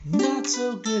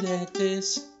so good at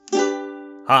this.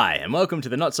 Hi, and welcome to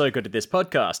the Not So Good at This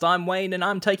podcast. I'm Wayne, and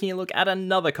I'm taking a look at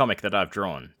another comic that I've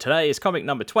drawn. Today is comic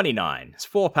number 29. It's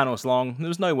 4 panels long. There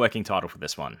was no working title for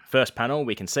this one. First panel,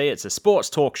 we can see it's a sports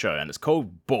talk show, and it's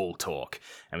called Ball Talk.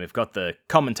 And we've got the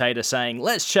commentator saying,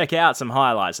 let's check out some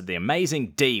highlights of the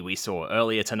amazing D we saw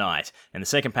earlier tonight. In the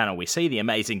second panel, we see the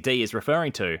amazing D is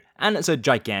referring to, and it's a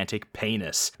gigantic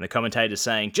penis. And the commentator's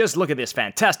saying, just look at this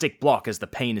fantastic block as the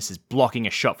penis is blocking a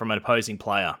shot from an opposing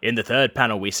player. In the third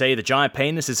panel, we see the giant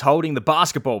penis is holding the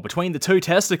basketball between the two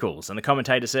testicles, and the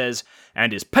commentator says,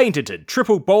 and is patented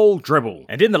triple ball dribble.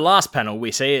 And in the last panel,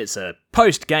 we see it's a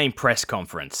post-game press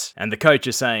conference, and the coach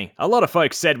is saying, a lot of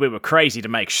folks said we were crazy to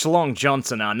make Schlong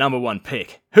Johnson our number 1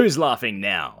 pick. Who's laughing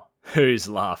now? Who's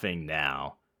laughing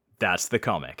now? That's the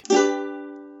comic.